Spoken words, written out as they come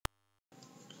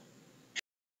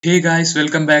Hey guys,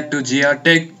 welcome back to GR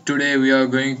Tech. Today we are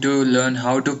going to learn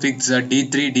how to fix the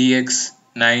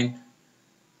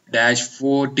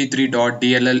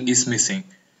D3DX9-43.dll is missing.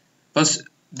 First,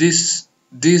 this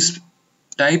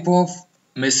type of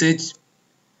message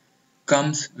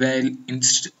comes while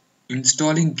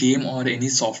installing game or any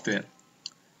software.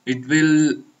 It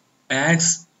will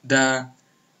ask the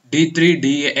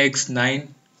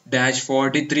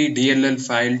D3DX9-43DLL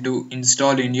file to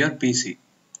install in your PC.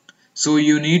 So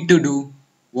you need to do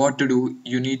what to do.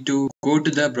 You need to go to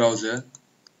the browser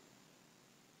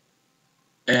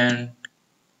and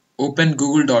open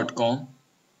google.com,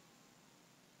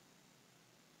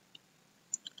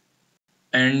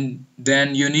 and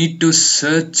then you need to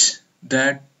search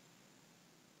that.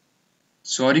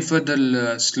 Sorry for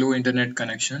the slow internet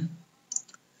connection.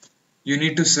 You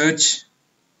need to search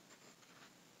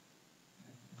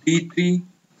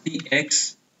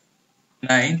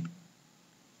D3DX9,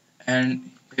 and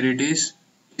here it is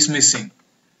missing.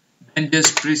 Then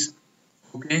just press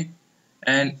OK,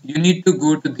 and you need to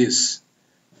go to this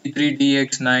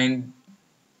D3DX9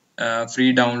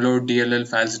 free download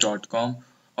dllfiles.com,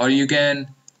 or you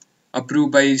can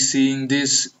approve by seeing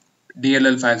this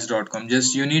dllfiles.com.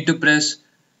 Just you need to press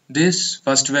this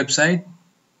first website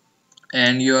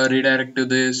and you are redirect to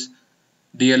this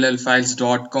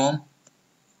dllfiles.com.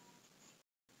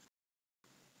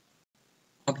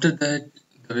 After that,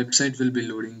 the website will be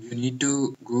loading. You need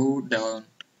to go down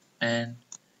and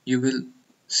you will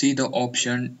see the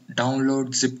option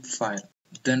download zip file.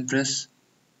 Then press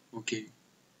OK.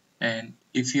 And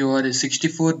if you are a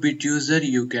 64-bit user,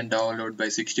 you can download by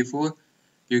 64.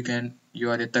 You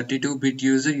are a 32-bit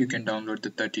user, you can download the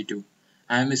 32.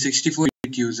 I am a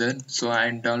 64-bit user, so I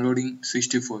am downloading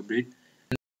 64-bit,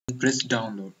 and press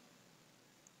download.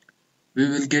 We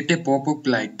will get a pop-up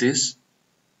like this.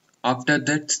 After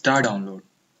that, start download.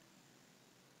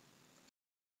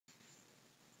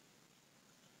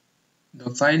 The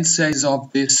file size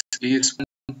of this is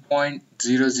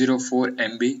 1.004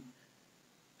 MB,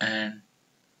 and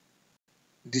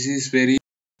this is very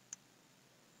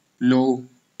low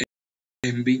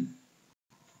MB.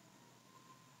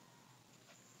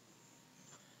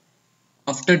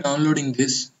 After downloading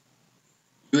this,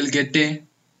 you will get a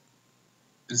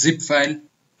zip file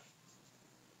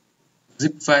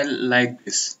like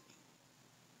this.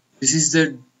 This is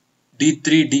the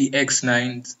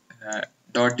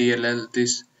D3DX9.dll.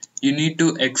 This you need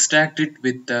to extract it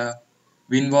with the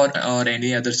WinRAR or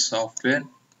any other software.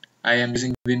 I am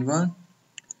using WinRAR.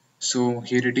 So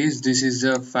here it is. This is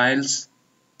the files,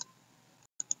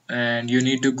 and you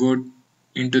need to go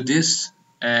into this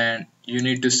and you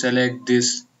need to select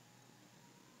this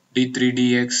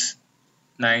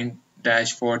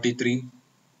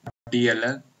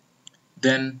D3DX9-43.dll.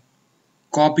 Then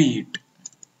copy it.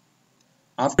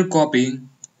 After copying,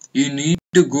 you need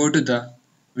to go to the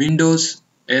Windows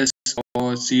S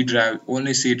or C drive,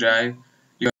 only C drive.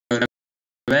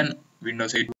 When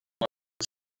Windows 8,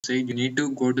 say you need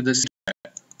to go to the C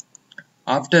drive.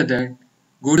 After that,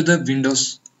 go to the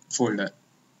Windows folder.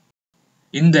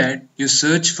 In that, you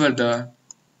search for the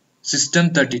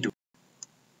System32.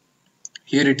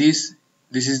 Here it is.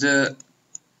 This is the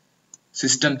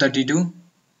System32,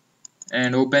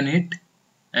 and open it,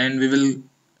 and we will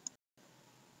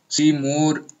see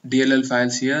more DLL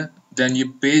files here. Then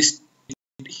you paste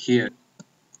it here.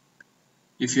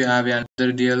 If you have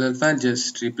another DLL file,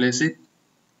 just replace it.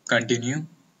 Continue.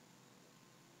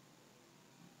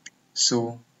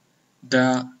 So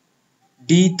the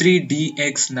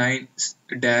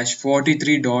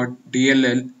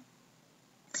D3DX9-43.dll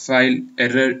file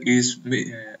error is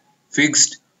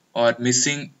fixed, or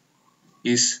missing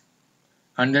is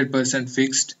 100%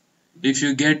 fixed. If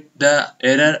you get the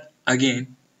error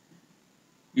again,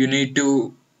 you need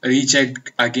to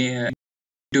recheck again,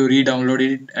 to re-download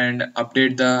it and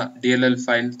update the DLL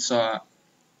files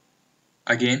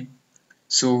again.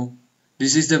 So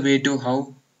this is the way to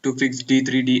how to fix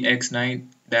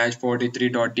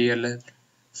D3DX9-43.dll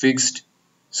fixed.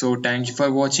 So thank you for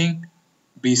watching.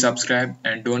 Be subscribed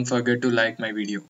and don't forget to like my video.